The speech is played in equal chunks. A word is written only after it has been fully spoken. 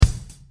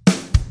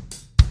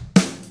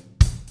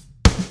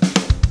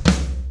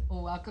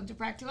welcome to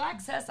Practical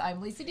Access.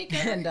 I'm Lisa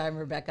Deacon. And I'm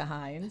Rebecca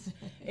Hines.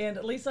 And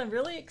Lisa, I'm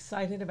really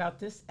excited about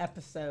this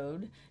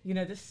episode. You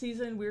know, this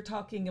season we're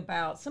talking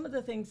about some of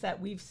the things that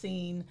we've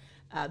seen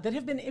that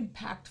have been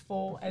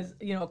impactful as,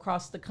 you know,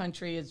 across the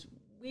country as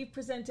we've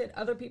presented,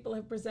 other people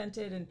have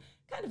presented, and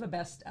kind of a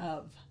best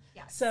of.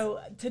 Yes. So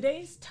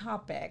today's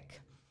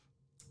topic,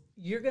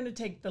 you're going to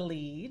take the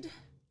lead.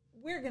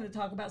 We're going to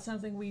talk about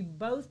something we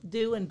both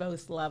do and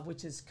both love,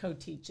 which is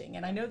co-teaching.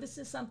 And I know this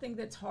is something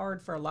that's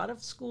hard for a lot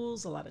of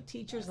schools, a lot of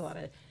teachers, a lot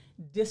of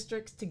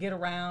districts to get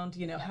around,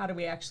 you know, how do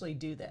we actually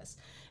do this?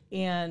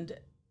 And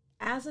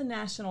as a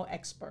national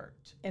expert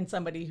and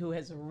somebody who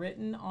has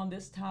written on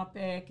this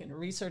topic and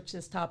researched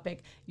this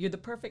topic, you're the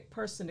perfect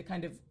person to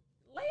kind of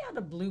lay out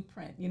a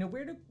blueprint. You know,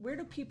 where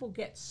do people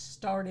get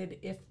started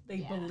if they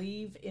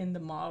believe in the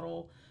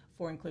model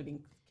for including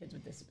kids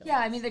with disabilities? Yeah,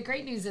 I mean, the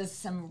great news is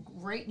some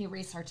great new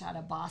research out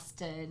of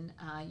Boston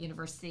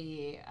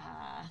University,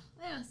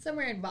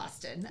 somewhere in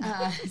Boston,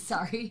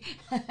 sorry.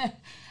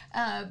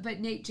 But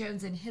Nate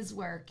Jones and his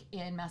work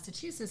in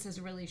Massachusetts has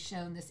really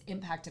shown this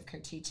impact of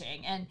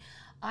co-teaching. And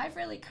I've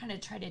really kind of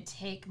tried to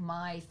take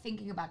my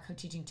thinking about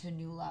co-teaching to a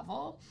new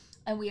level.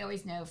 And we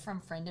always know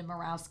from Friend and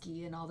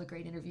Morawski and all the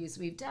great interviews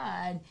we've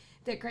done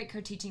that great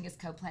co-teaching is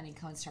co-planning,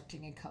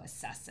 co-instructing, and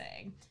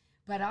co-assessing.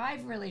 But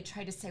I've really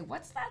tried to say,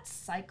 what's that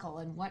cycle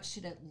and what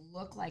should it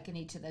look like in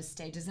each of those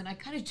stages? And I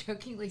kind of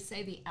jokingly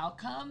say the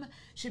outcome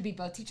should be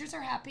both teachers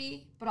are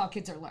happy, but all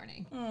kids are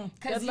learning.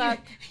 Because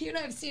you know,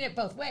 I've seen it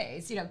both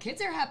ways. You know,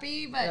 kids are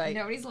happy, but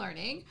nobody's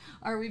learning.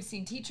 Or we've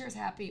seen teachers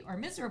happy or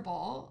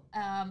miserable,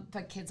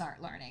 but kids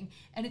aren't learning.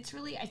 And it's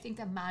really, I think,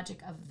 the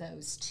magic of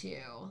those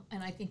two.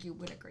 And I think you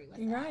would agree with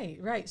that.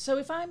 Right. So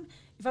if I'm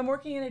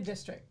working in a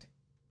district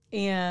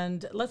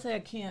and let's say I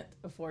can't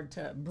afford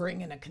to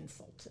bring in a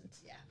consultant.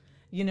 Yeah.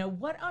 You know,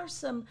 what are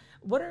some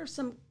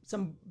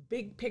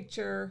big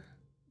picture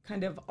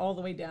kind of all the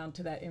way down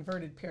to that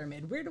inverted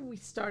pyramid? Where do we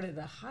start at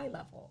a high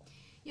level?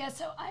 Yeah,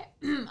 so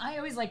I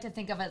always like to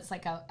think of it as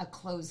like a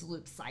closed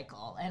loop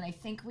cycle. And I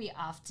think we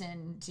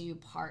often do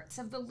parts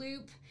of the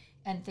loop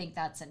and think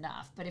that's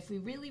enough. But if we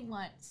really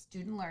want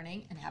student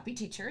learning and happy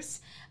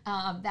teachers,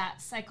 that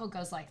cycle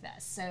goes like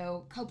this.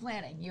 So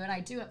co-planning, you and I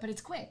do it, but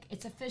it's quick,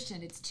 it's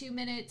efficient, it's 2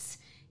 minutes.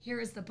 Here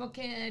is the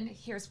bookend,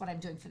 here's what I'm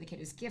doing for the kid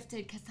who's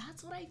gifted, because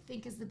that's what I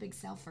think is the big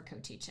sell for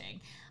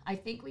co-teaching. I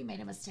think we made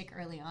a mistake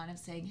early on of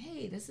saying,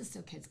 hey, this is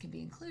so kids can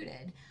be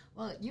included.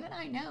 Well, you and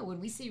I know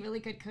when we see really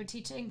good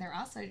co-teaching, they're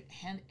also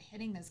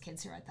hitting those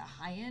kids who are at the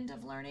high end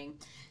of learning.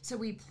 So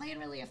we plan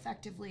really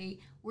effectively.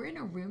 We're in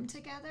a room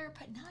together,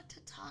 but not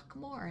to talk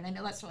more. And I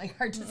know that's really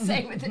hard to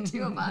say with the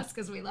two of us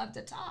because we love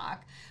to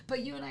talk.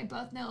 But you and I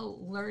both know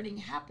learning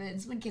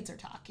happens when kids are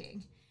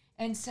talking.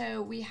 And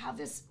so we have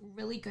this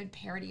really good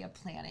parity of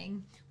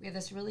planning. We have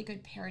this really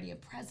good parity of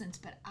presence,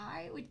 but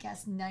I would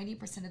guess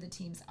 90% of the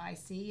teams I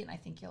see, and I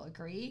think you'll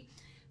agree,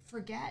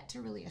 forget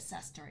to really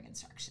assess during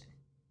instruction.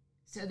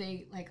 So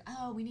they like,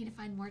 oh, we need to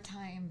find more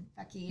time,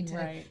 Becky,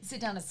 to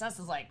sit down and assess.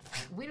 Is like,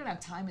 we don't have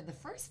time in the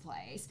first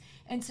place.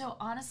 And so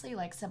honestly,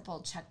 like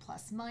simple check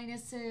plus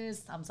minuses,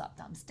 thumbs up,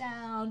 thumbs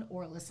down,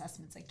 oral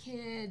assessments of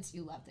kids.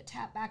 You love the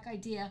tap back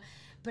idea.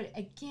 But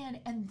again,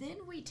 and then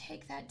we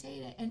take that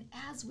data and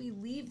as we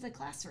leave the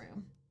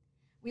classroom,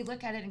 we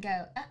look at it and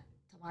go,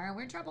 tomorrow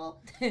we're in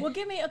trouble. Well,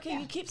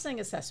 you keep saying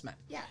assessment.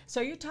 Yeah.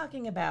 So you're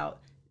talking about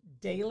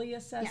daily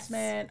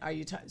assessment? Yes. Are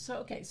you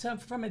so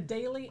from a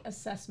daily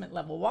assessment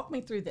level, walk me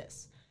through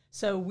this.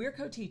 So we're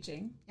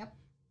co-teaching. Yep.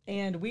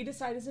 And we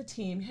decide as a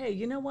team, hey,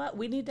 you know what?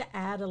 We need to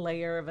add a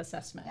layer of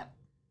assessment. Yep.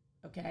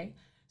 Okay.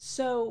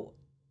 So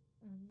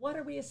what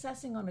are we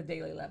assessing on a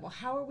daily level?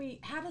 How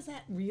does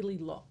that really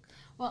look?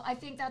 Well, I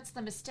think that's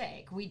the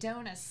mistake. We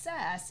don't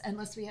assess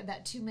unless we have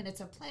that 2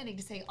 minutes of planning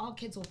to say all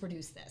kids will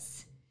produce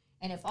this.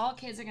 And if all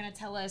kids are going to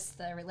tell us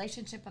the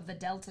relationship of the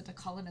delta to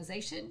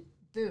colonization,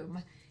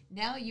 boom.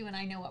 Now you and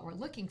I know what we're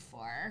looking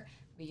for.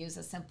 We use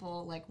a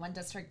simple like one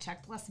district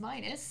check plus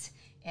minus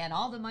and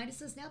all the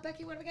minuses. Now,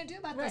 Becky, what are we going to do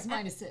about those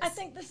minuses? I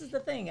think this is the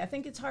thing. I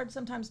think it's hard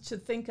sometimes to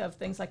think of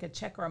things like a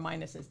check or a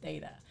minus as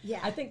data.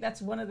 Yeah. I think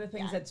that's one of the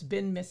things that's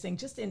been missing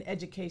just in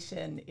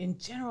education in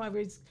general.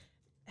 Everybody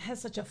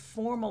has such a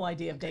formal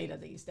idea of data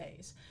these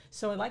days.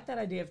 So I like that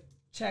idea of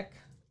check,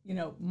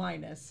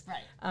 minus.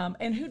 Right.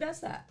 And who does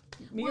that?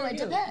 Me well, or it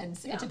you?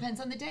 depends. Yeah. It depends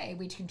on the day.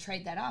 We can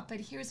trade that off. But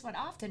here's what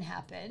often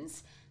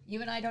happens.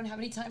 You and I don't have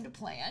any time to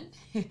plan.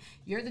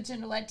 You're the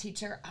general ed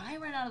teacher. I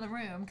run out of the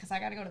room because I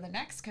got to go to the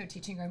next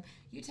co-teaching room.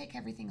 You take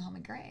everything home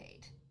and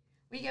grade.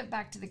 We give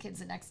back to the kids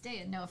the next day,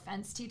 and no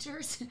offense,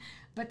 teachers,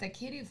 but the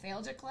kid who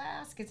failed your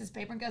class gets his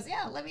paper and goes,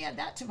 yeah, let me add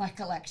that to my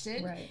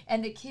collection. Right.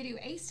 And the kid who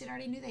aced it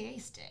already knew they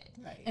aced it.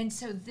 Right. And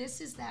so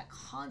this is that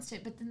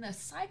constant, but then the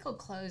cycle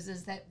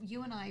closes that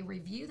you and I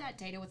review that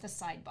data with a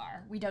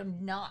sidebar.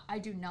 I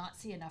do not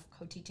see enough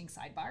co-teaching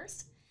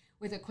sidebars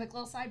with a quick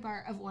little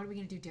sidebar of what are we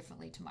going to do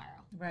differently tomorrow.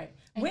 Right.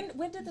 And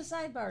when did the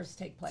sidebars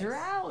take place?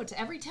 Throughout.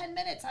 Every 10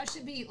 minutes, I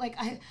should be, like,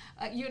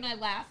 you and I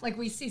laugh, like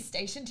we see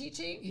station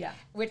teaching, Yeah.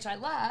 which I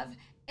love,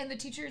 and the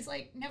teachers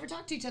like never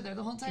talk to each other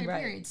the whole entire Right.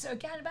 period. So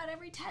again, about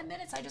every 10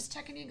 minutes, I just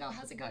check in and go,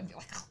 how's it going? And be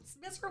like, oh, it's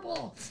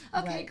miserable.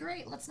 Okay, Right.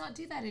 great. Let's not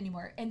do that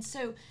anymore. And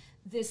so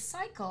this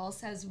cycle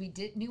says we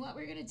knew what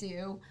we were going to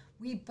do.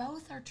 We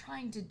both are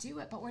trying to do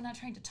it, but we're not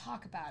trying to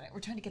talk about it.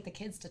 We're trying to get the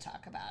kids to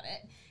talk about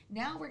it.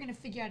 Now we're going to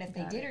figure out if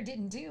they did or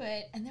didn't do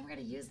it, and then we're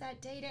going to use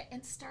that data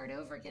and start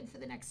over again for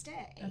the next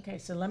day. Okay,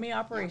 so let me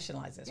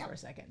operationalize this for a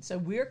second. So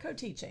we're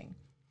co-teaching,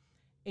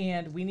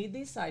 and we need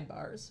these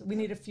sidebars. We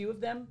need a few of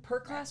them per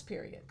class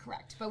period.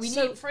 Correct. But we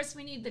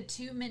need the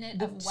 2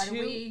 minute of what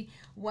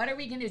are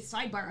we going to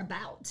sidebar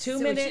about? 2 So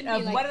it minute shouldn't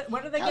of be like,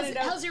 what are they going to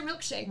know? How's your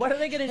milkshake? What are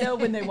they going to know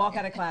when they walk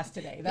out of class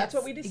today? That's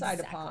Yes, what we decide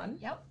exactly. upon.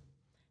 Yep.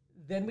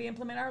 Then we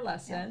implement our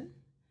lesson.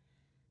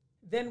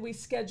 Then we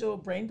schedule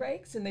brain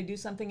breaks, and they do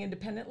something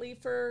independently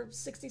for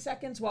 60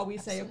 seconds while we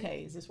say,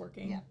 okay, is this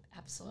working? Yep,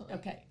 absolutely.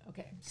 Okay.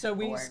 So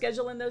we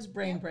schedule in those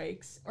brain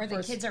breaks. Or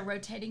the kids are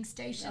rotating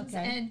stations,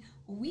 and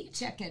we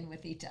check in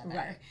with each other.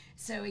 Right.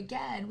 So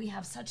again, we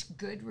have such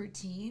good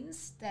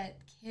routines that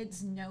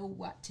kids know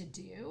what to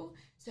do.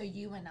 So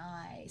you and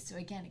I, so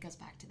again, it goes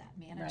back to that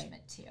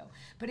management too.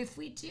 But if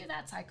we do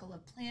that cycle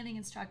of planning,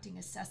 instructing,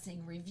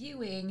 assessing,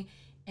 reviewing,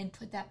 and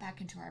put that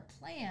back into our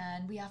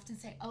plan, we often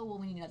say, oh, well,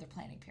 we need another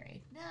planning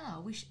period.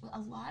 No, a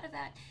lot of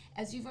that,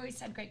 as you've always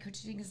said, great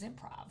coaching is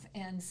improv.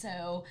 And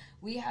so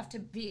we have to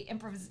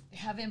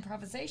have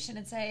improvisation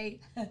and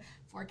say,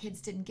 4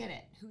 kids didn't get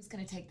it. Who's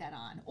going to take that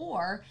on?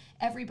 Or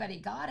everybody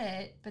got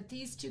it, but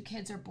these 2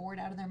 kids are bored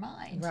out of their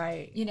mind.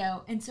 Right.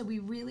 And so we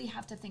really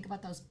have to think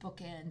about those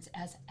bookends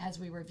as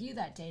we review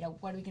that data.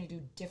 What are we going to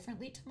do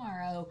differently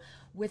tomorrow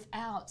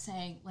without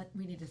saying,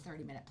 we need a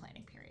 30-minute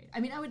planning period? I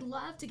mean, I would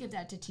love to give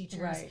that to teachers.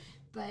 Right.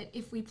 But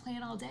if we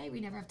plan all day, we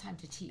never have time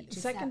to teach.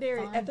 It's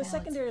At the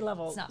secondary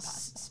level, it's not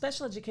possible.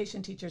 Special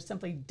education teachers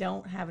simply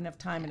don't have enough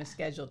time in a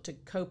schedule to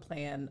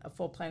co-plan a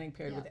full planning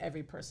period with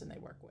every person they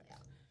work with.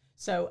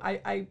 So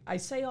I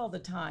say all the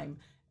time,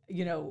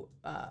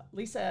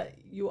 Lisa,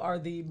 you are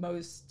the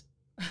most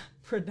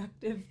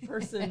productive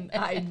person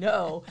I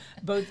know,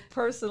 both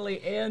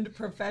personally and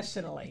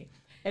professionally.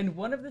 And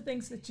one of the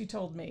things that you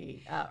told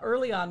me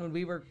early on when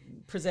we were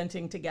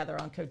presenting together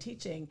on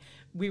co-teaching,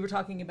 we were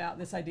talking about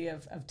this idea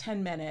of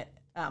 10-minute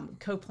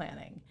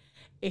co-planning.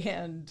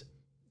 And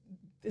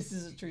this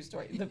is a true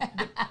story.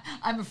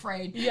 I'm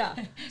afraid. Yeah.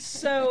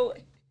 So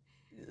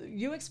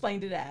you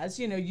explained it as,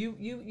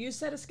 you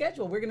set a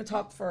schedule. We're going to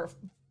talk for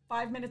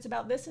 5 minutes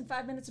about this and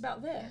 5 minutes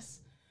about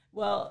this.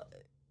 Well,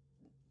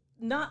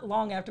 not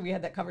long after we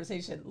had that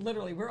conversation,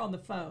 literally we're on the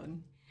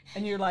phone.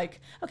 And you're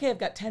like, okay, I've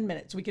got 10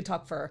 minutes. We could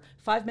talk for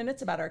 5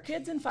 minutes about our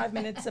kids and 5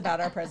 minutes about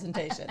our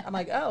presentation. I'm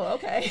like, oh,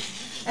 okay.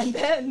 And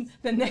then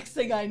the next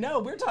thing I know,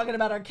 we're talking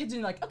about our kids, and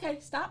you're like, okay,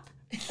 stop.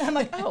 And I'm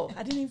like, oh,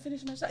 I didn't even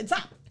finish my slide.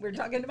 Stop. We're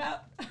talking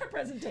about our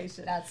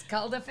presentation. That's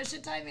called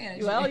efficient time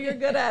management. Well, you're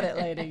good at it,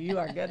 lady. You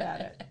are good at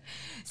it.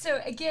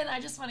 So again, I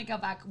just want to go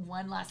back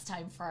one last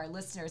time for our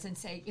listeners and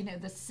say,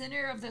 the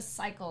center of this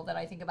cycle that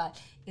I think about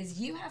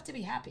is you have to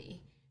be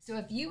happy. So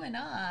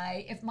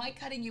if my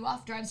cutting you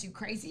off drives you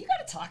crazy, you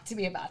got to talk to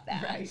me about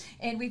that. Right.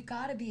 And we've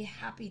got to be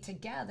happy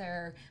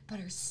together, but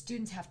our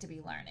students have to be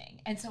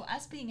learning. And so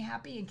us being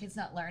happy and kids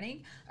not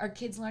learning, our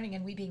kids learning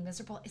and we being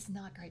miserable is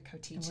not great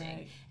co-teaching.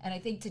 Right. And I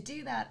think to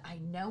do that, I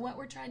know what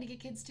we're trying to get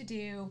kids to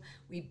do.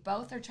 We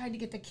both are trying to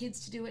get the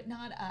kids to do it,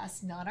 not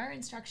us, not our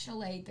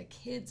instructional aid. The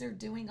kids are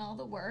doing all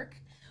the work.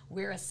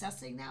 We're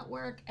assessing that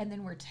work, and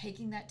then we're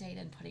taking that data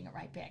and putting it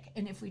right back.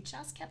 And if we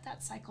just kept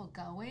that cycle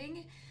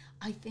going,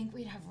 I think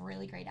we'd have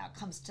really great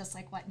outcomes, just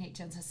like what Nate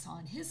Jones has saw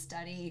in his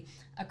study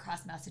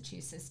across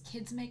Massachusetts.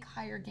 Kids make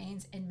higher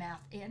gains in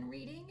math and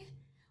reading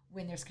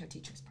when there's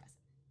co-teachers present.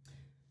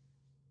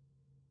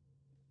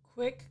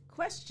 Quick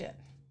question.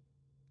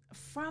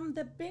 From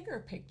the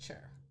bigger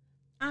picture,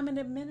 I'm an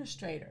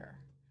administrator.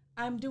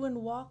 I'm doing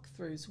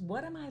walkthroughs.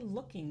 What am I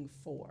looking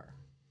for?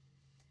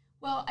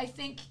 Well, I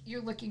think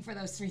you're looking for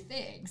those 3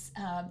 things.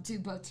 Do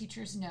both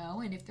teachers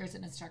know? And if there's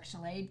an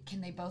instructional aid,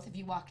 can they both, if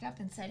you walked up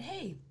and said,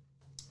 hey,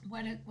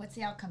 what's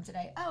the outcome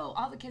today? Oh,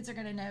 all the kids are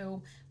going to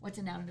know what's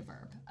a noun and a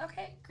verb.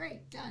 Okay,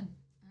 great, done.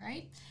 All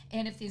right.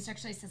 And if the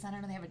instructional aid says, I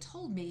don't know, they haven't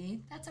told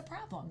me, that's a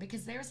problem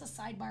because there's a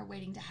sidebar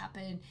waiting to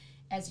happen.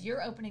 As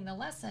you're opening the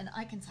lesson,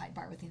 I can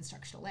sidebar with the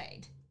instructional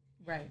aid.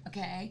 Right.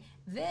 Okay.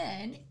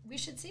 Then we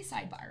should see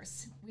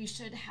sidebars. We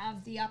should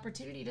have the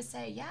opportunity to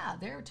say, yeah,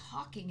 they're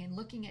talking and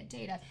looking at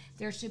data.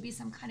 There should be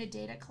some kind of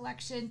data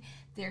collection.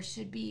 There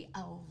should be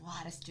a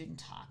lot of student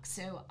talk.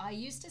 So I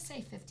used to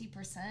say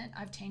 50%.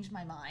 I've changed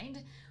my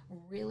mind.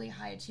 Really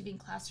high achieving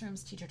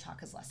classrooms, teacher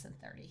talk is less than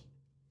 30.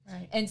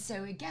 Right. And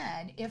so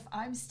again, if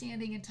I'm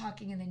standing and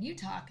talking and then you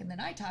talk and then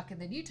I talk and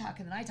then you talk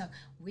and then I talk,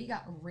 we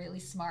got really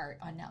smart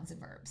on nouns and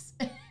verbs.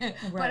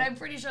 But I'm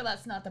pretty sure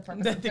that's not the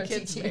purpose of the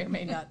kids teaching. may or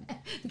may not.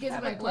 The kids are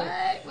have a like,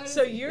 clue. what?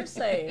 So you're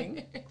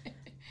saying,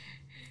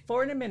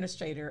 for an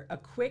administrator, a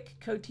quick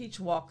co-teach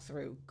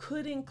walkthrough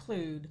could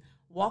include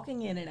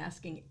walking in and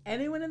asking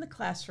anyone in the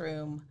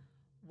classroom,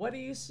 what are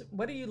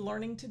you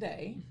learning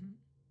today? Mm-hmm.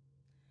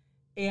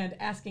 And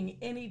asking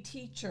any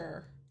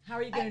teacher How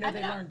are you going to know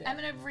they learned it? I'm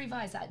going to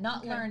revise that.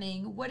 Not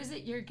learning. What is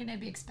it you're going to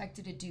be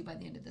expected to do by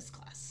the end of this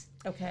class?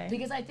 Okay.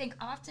 Because I think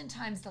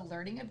oftentimes the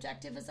learning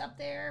objective is up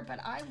there, but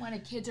I want a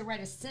kid to write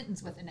a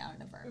sentence with a noun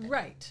and a verb.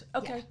 Right.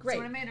 Okay, great. So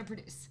what am I going to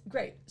produce?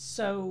 Great.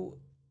 So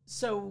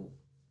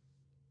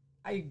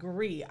I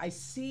agree. I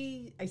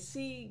see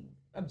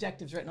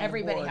objectives written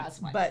Everybody on the board.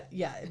 has one.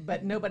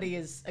 But nobody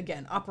is,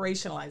 again,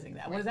 operationalizing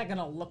that. What is that going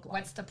to look like?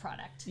 What's the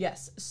product?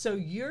 Yes. So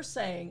you're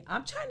saying,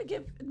 I'm trying to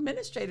give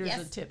administrators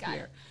a tip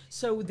here.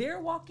 So they're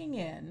walking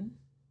in,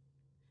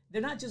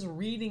 they're not just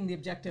reading the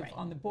objective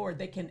on the board.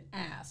 They can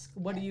ask,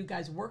 what are you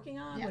guys working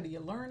on? What are you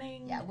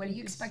learning? Yeah, what are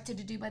you expected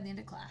to do by the end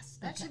of class?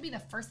 That should be the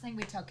first thing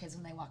we tell kids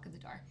when they walk in the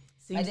door.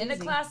 Seems by the end of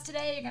easy. class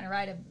today, you're going to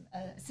write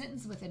a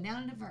sentence with a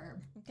noun and a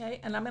verb. Okay,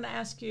 and I'm going to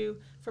ask you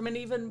from an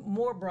even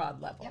more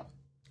broad level. Yep.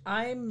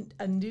 I'm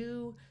a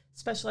new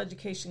special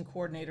education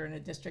coordinator in a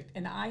district,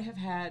 and I have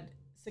had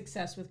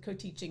success with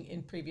co-teaching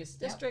in previous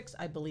districts.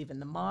 I believe in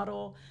the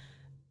model.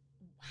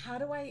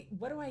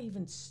 What do I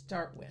even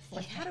start with?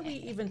 Like, how do we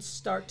even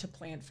start to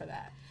plan for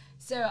that?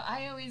 So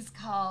I always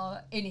call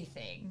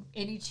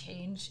any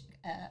change,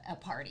 a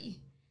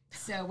party.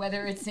 So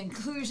whether it's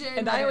inclusion,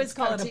 and I always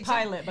call it a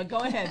pilot, but go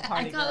ahead,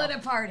 party. I call it a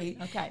party.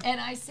 Okay.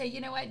 And I say,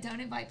 you know what? Don't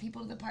invite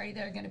people to the party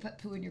that are going to put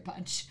poo in your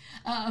punch,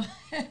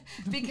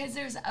 because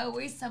there's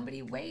always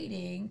somebody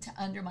waiting to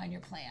undermine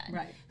your plan.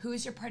 Right.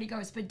 Who's your party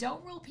goers? But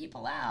don't rule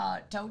people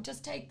out. Don't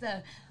just take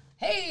the,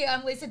 hey,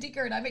 I'm Lisa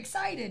Deeker and I'm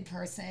excited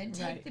person.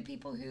 Take the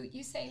people who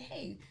you say,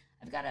 hey,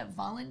 I've got a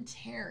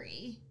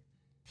voluntary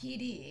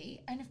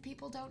PD, and if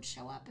people don't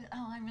show up,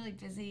 oh, I'm really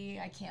busy,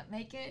 I can't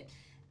make it.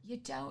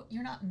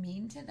 You're not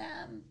mean to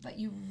them, but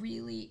you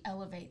really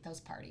elevate those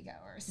party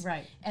goers.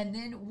 Right. And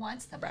then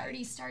once the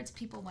party starts,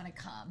 people want to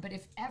come. But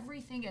if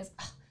everything is,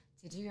 oh,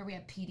 did you hear we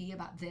have PD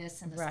about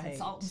this and this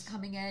consultant's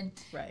coming in?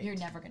 Right. You're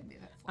never going to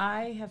move it forward.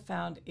 I have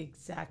found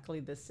exactly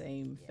the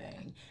same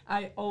thing.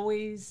 I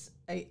always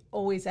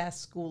ask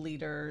school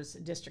leaders,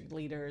 district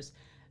leaders,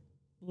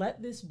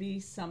 let this be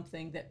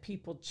something that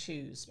people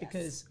choose,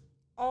 because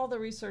all the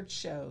research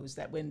shows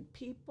that when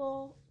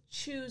people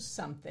choose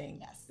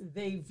something,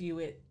 they view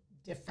it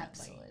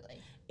differently.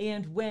 Absolutely.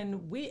 And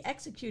when we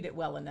execute it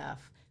well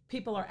enough,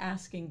 people are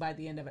asking by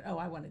the end of it, oh,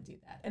 I want to do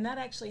that. And that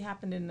actually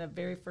happened in the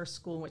very first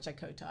school in which I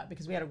co-taught,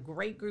 because we had a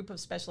great group of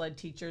special ed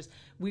teachers.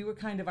 We were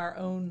kind of our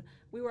own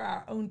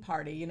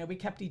party. You know, we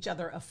kept each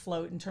other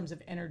afloat in terms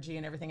of energy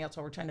and everything else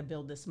while we're trying to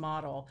build this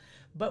model.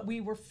 But we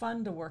were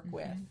fun to work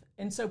with.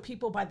 And so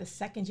people by the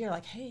second year are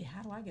like, hey,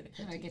 how do I get a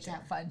co-teacher? How do I get to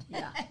have fun?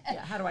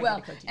 How do I get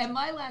a co-teacher? And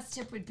my last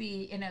tip would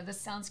be, this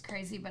sounds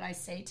crazy, but I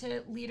say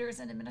to leaders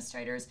and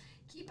administrators,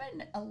 keep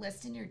a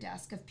list in your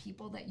desk of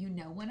people that you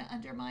know want to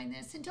undermine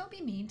this, and don't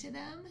be mean to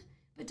them,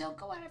 but don't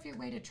go out of your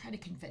way to try to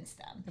convince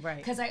them. Right.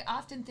 Because I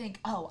often think,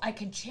 oh, I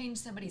can change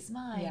somebody's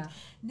mind. Yeah.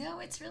 No,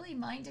 it's really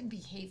mind and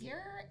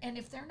behavior. And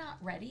if they're not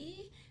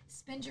ready,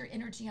 spend your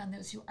energy on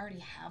those who already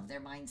have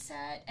their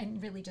mindset and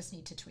really just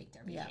need to tweak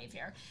their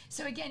behavior.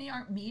 So again, you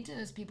aren't mean to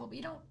those people, but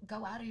you don't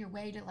go out of your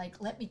way to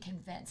let me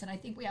convince. And I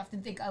think we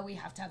often think, oh, we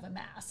have to have a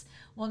mass.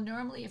 Well,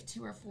 normally if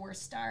 2 or 4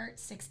 start,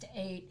 6 to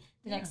 8,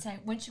 the next time,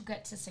 once you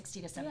get to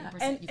 60 to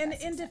 70%, and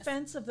in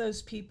defense of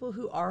those people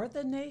who are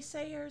the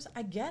naysayers,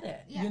 I get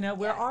it. Yeah.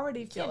 We're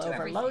already feel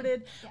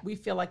overloaded. Yeah. We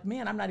feel like,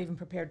 man, I'm not even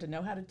prepared to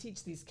know how to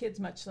teach these kids,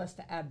 much less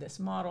to add this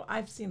model.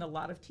 I've seen a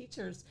lot of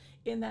teachers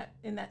in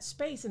that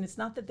space, and it's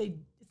not that they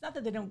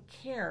don't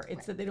care.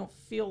 It's that they don't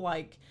feel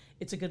like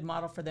it's a good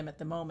model for them at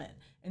the moment.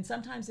 And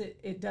sometimes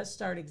it does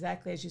start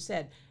exactly as you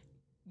said.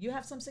 You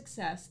have some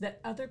success that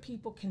other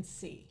people can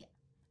see. Yeah.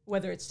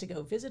 Whether it's to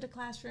go visit a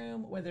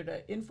classroom, whether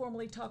to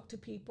informally talk to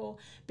people,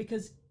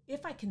 because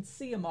if I can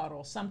see a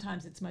model,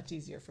 sometimes it's much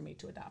easier for me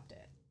to adopt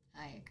it.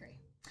 I agree.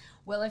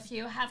 Well, if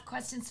you have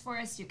questions for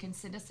us, you can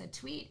send us a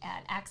tweet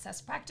at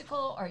Access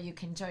Practical, or you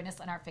can join us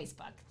on our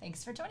Facebook.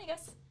 Thanks for joining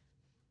us.